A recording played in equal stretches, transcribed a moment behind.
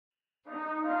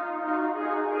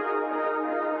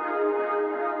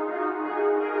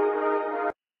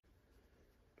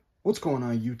What's going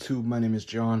on, YouTube? My name is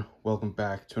John. Welcome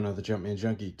back to another Jumpman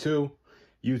Junkie 2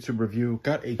 YouTube review.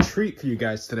 Got a treat for you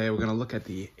guys today. We're going to look at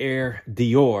the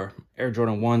Dior Air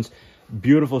Jordan 1s.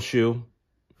 Beautiful shoe.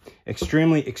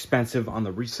 Extremely expensive on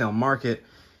the resale market.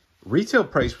 Retail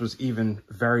price was even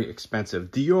very expensive.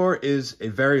 Dior is a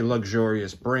very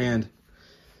luxurious brand.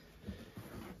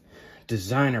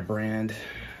 Designer brand.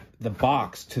 The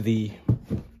box to the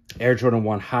Air Jordan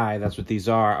 1 High, that's what these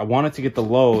are. I wanted to get the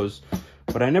lows,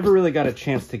 but I never really got a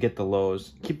chance to get the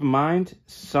lows. Keep in mind,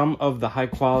 some of the high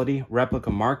quality replica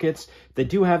markets, they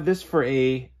do have this for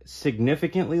a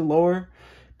significantly lower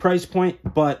price point,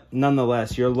 but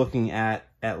nonetheless, you're looking at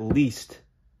least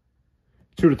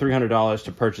 $200 to $300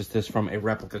 to purchase this from a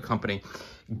replica company.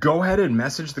 Go ahead and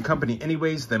message the company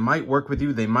anyways. They might work with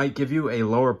you. They might give you a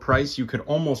lower price. You could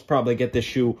almost probably get this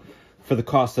shoe for the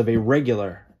cost of a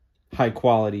regular high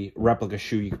quality replica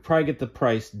shoe. You could probably get the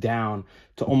price down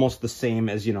to almost the same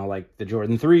as, you know, like the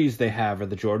Jordan 3s they have or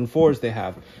the Jordan 4s they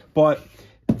have. But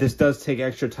this does take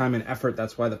extra time and effort.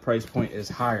 That's why the price point is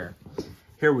higher.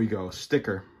 Here we go.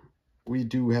 Sticker. We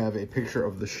do have a picture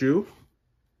of the shoe.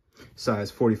 Size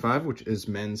 45, which is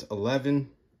men's 11.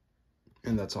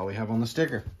 And that's all we have on the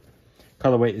sticker.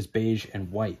 Colorway is beige and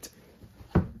white.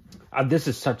 This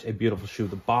is such a beautiful shoe.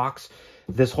 The box,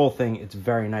 this whole thing, it's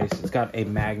very nice. It's got a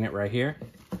magnet right here.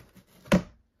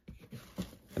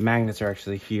 The magnets are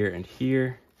actually here and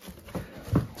here.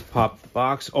 Let's pop the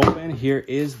box open. Here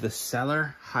is the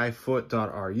seller,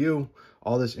 highfoot.ru.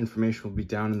 All this information will be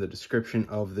down in the description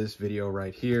of this video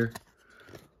right here.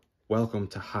 Welcome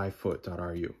to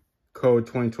highfoot.ru. Code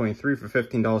 2023 for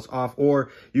 $15 off,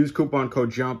 or use coupon code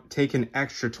JUMP. Take an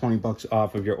extra 20 bucks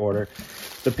off of your order.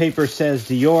 The paper says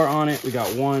Dior on it. We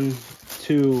got 1,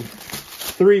 2,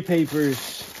 3 papers.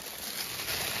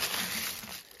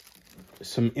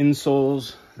 Some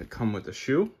insoles that come with the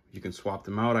shoe. You can swap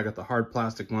them out. I got the hard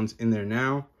plastic ones in there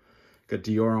now. Got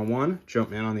Dior on one,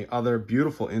 Jumpman on the other.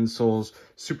 Beautiful insoles,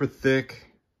 super thick.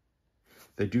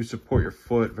 They do support your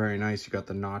foot, very nice. You got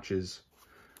the notches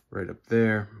right up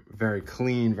there. Very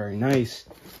clean, very nice.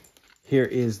 Here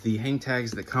is the hang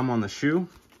tags that come on the shoe.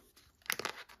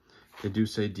 They do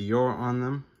say Dior on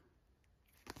them.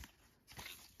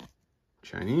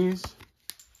 Chinese.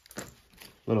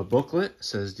 Little booklet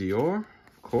says Dior,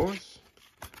 of course.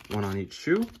 One on each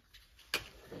shoe.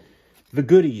 The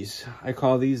goodies. I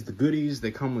call these the goodies.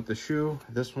 They come with the shoe.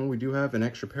 This one we do have an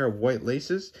extra pair of white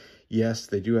laces. Yes,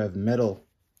 they do have metal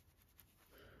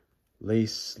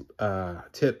lace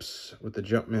tips with the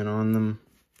Jumpman on them.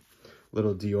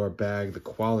 Little Dior bag. The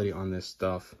quality on this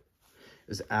stuff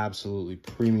is absolutely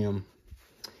premium.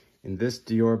 In this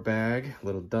Dior bag,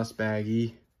 little dust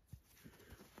baggie,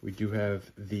 we do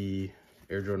have the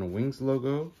Air Jordan Wings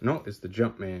logo. No, it's the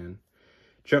Jumpman.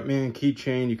 Jumpman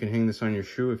keychain. You can hang this on your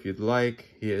shoe if you'd like.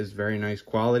 It is very nice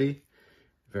quality.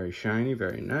 Very shiny,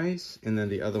 very nice. And then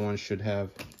the other one should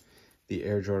have the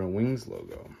Air Jordan Wings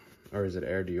logo. Or is it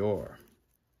Air Dior?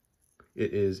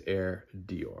 It is Air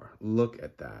Dior. Look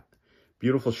at that.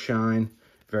 Beautiful shine.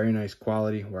 Very nice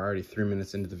quality. We're already 3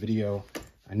 minutes into the video.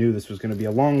 I knew this was going to be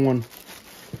a long one.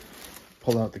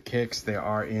 Pull out the kicks. They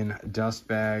are in dust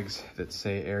bags that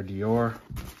say Air Dior.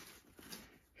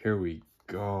 Here we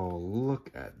go.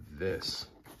 Look at this.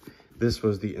 This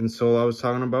was the insole I was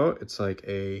talking about. It's like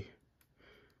a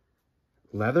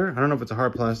leather. I don't know if it's a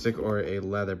hard plastic or a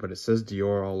leather, but it says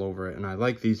Dior all over it. And I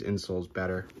like these insoles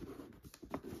better.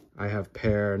 I have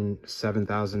pair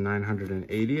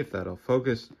 7,980, if that'll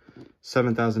focus.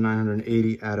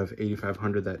 7,980 out of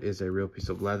 8,500. That is a real piece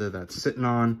of leather that's sitting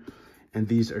on. And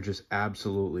these are just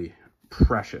absolutely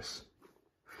precious,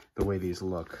 the way these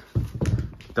look.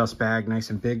 Dust bag, nice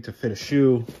and big to fit a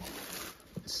shoe.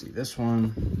 Let's see this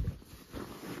one.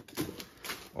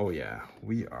 Oh yeah,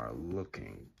 we are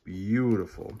looking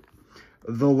beautiful.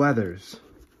 The leathers,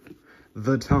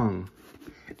 the tongue,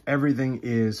 everything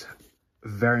is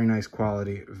very nice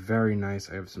quality, very nice.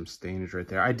 I have some stainage right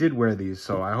there. I did wear these,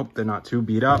 so I hope they're not too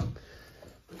beat up.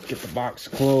 Get the box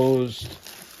closed.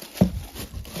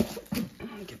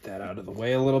 Get that out of the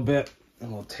way a little bit,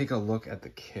 and we'll take a look at the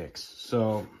kicks.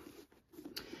 So,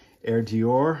 Air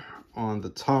Dior on the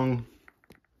tongue.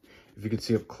 If you can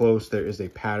see up close, there is a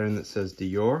pattern that says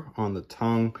Dior on the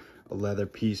tongue. A leather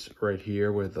piece right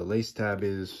here where the lace tab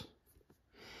is.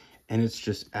 And it's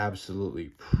just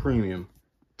absolutely premium.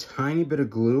 Tiny bit of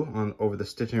glue on over the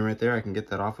stitching right there. I can get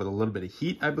that off with a little bit of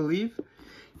heat, I believe.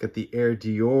 Got the Air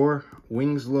Dior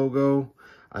Wings logo.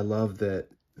 I love that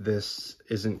this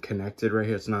isn't connected right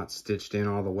here. It's not stitched in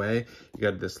all the way. You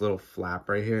got this little flap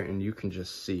right here, and you can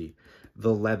just see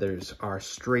the leathers are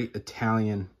straight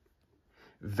Italian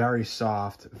Very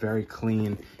soft, very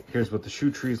clean. Here's what the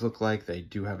shoe trees look like. They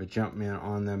do have a Jumpman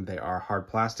on them. They are hard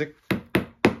plastic.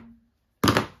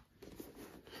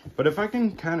 But if I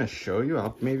can kind of show you,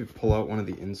 I'll maybe pull out one of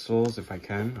the insoles if I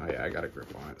can. Oh yeah, I got a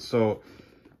grip on it. So,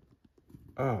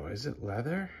 oh, is it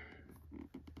leather?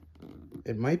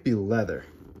 It might be leather.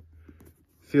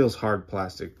 Feels hard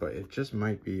plastic, but it just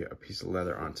might be a piece of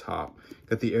leather on top.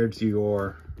 Got the Air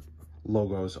Dior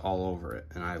logos all over it,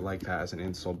 and I like that as an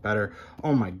insole better.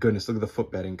 Oh my goodness, look at the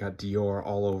footbedding. Got Dior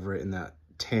all over it in that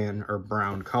tan or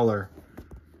brown color.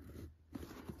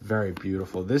 Very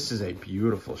beautiful. This is a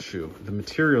beautiful shoe. The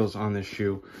materials on this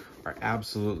shoe are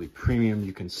absolutely premium.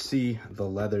 You can see the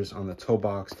leathers on the toe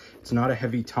box. It's not a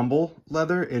heavy tumble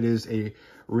leather. It is a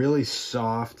really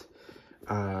soft,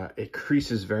 it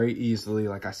creases very easily.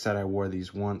 Like I said, I wore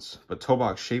these once, but toe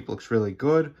box shape looks really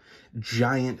good.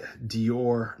 Giant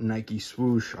Dior Nike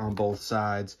swoosh on both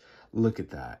sides. Look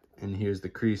at that. And here's the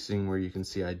creasing where you can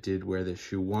see I did wear this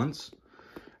shoe once.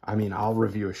 I mean, I'll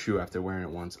review a shoe after wearing it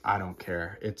once. I don't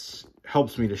care. It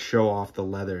helps me to show off the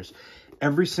leathers.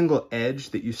 Every single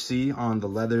edge that you see on the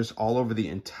leathers all over the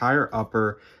entire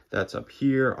upper, that's up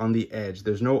here on the edge.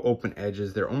 There's no open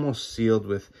edges. They're almost sealed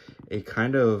with a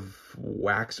kind of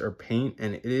wax or paint,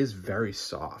 and it is very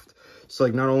soft. So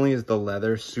like not only is the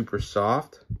leather super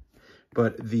soft,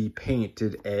 but the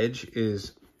painted edge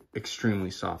is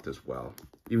extremely soft as well.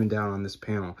 Even down on this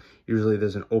panel, usually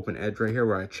there's an open edge right here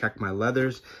where I check my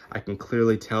leathers. I can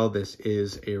clearly tell this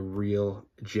is a real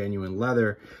genuine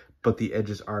leather, but the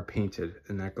edges are painted,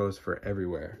 and that goes for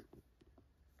everywhere.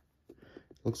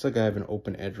 Looks like I have an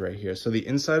open edge right here. So the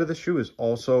inside of the shoe is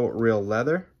also real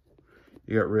leather.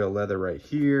 You got real leather right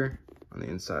here, on the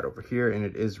inside over here, and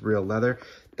it is real leather.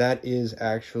 That is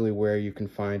actually where you can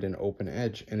find an open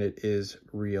edge, and it is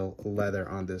real leather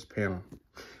on this panel.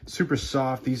 Super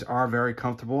soft. These are very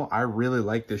comfortable. I really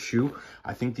like this shoe.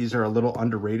 I think these are a little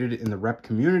underrated in the rep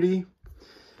community,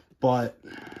 but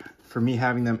for me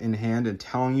having them in hand and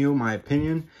telling you my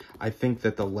opinion, I think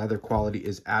that the leather quality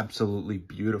is absolutely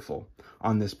beautiful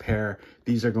on this pair.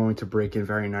 These are going to break in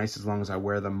very nice as long as I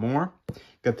wear them more.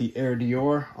 Got the Air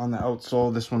Dior on the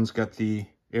outsole. This one's got the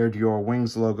Air Dior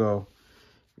Wings logo.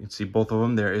 You can see both of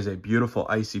them. There is a beautiful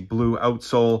icy blue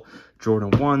outsole.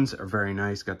 Jordan 1s are very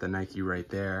nice. Got the Nike right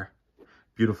there.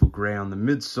 Beautiful gray on the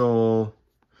midsole.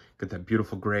 Got that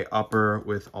beautiful gray upper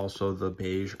with also the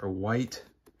beige or white.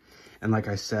 And like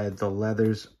I said, the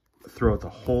leathers throughout the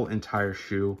whole entire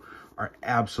shoe are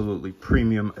absolutely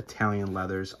premium Italian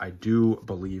leathers. I do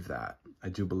believe that. I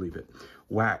do believe it.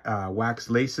 Wax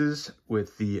laces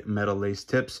with the metal lace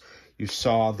tips. You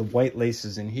saw the white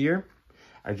laces in here.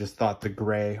 I just thought the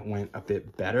gray went a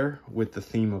bit better with the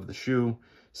theme of the shoe,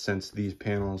 since these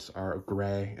panels are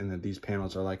gray and then these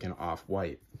panels are like an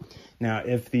off-white. Now,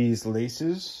 if these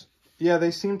laces, yeah, they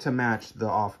seem to match the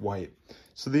off-white.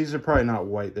 So these are probably not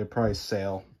white. They're probably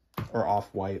sail or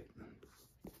off-white.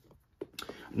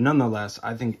 Nonetheless,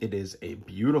 I think it is a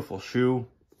beautiful shoe.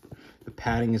 The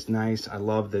padding is nice. I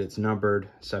love that it's numbered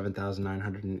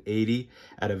 7,980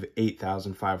 out of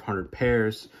 8,500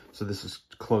 pairs. So this is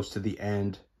close to the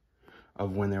end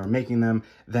of when they were making them.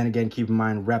 Then again, keep in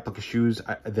mind, replica shoes,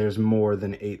 there's more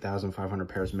than 8,500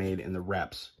 pairs made in the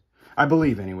reps. I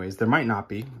believe anyways. There might not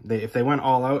be. If they went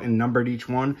all out and numbered each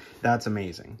one, that's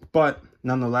amazing. But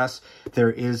nonetheless,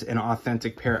 there is an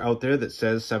authentic pair out there that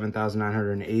says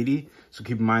 7,980. So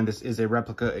keep in mind, this is a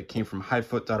replica. It came from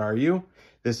highfoot.ru.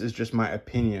 This is just my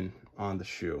opinion on the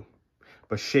shoe.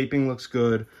 But shaping looks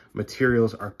good.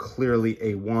 Materials are clearly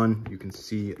A1. You can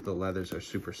see the leathers are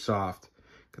super soft.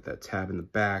 Got that tab in the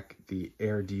back. The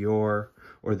Air Dior,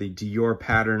 or the Dior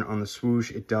pattern on the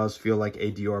swoosh. It does feel like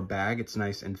a Dior bag. It's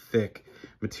nice and thick.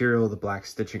 Material, the black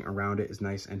stitching around it is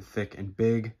nice and thick and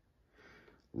big.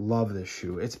 Love this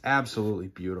shoe. It's absolutely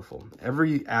beautiful.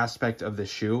 Every aspect of the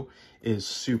shoe is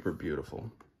super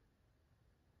beautiful.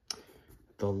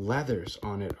 The leathers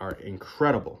on it are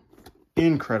incredible.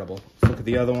 Incredible. Let's look at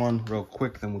the other one real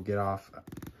quick, then we'll get off.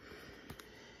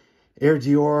 Air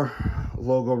Dior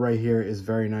logo right here is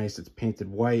very nice. It's painted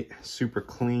white, super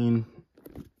clean.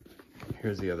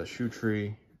 Here's the other shoe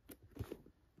tree.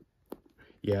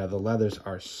 Yeah, the leathers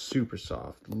are super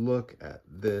soft. Look at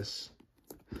this.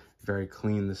 Very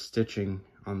clean. The stitching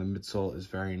on the midsole is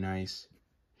very nice.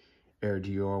 Air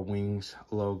Dior Wings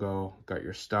logo. Got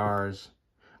your stars.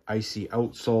 Icy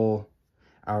outsole.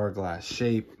 Hourglass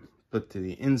shape. Look to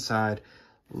the inside.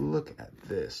 Look at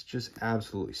this. Just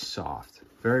absolutely soft.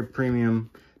 Very premium.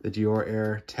 The Dior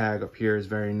Air tag up here is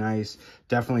very nice.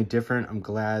 Definitely different. I'm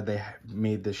glad they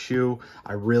made this shoe.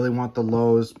 I really want the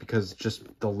lows because just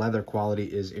the leather quality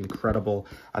is incredible.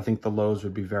 I think the lows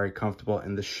would be very comfortable,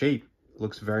 and the shape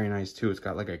looks very nice too. It's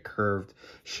got like a curved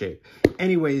shape.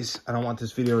 Anyways, I don't want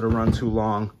this video to run too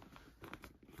long.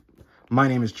 My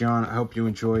name is John. I hope you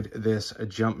enjoyed this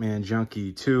Jumpman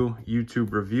Junkie 2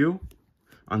 YouTube review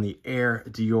on the Air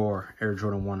Dior Air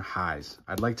Jordan 1 highs.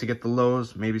 I'd like to get the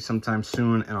lows maybe sometime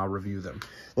soon, and I'll review them.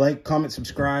 Like, comment,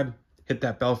 subscribe, hit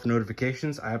that bell for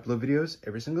notifications. I upload videos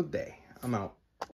every single day. I'm out.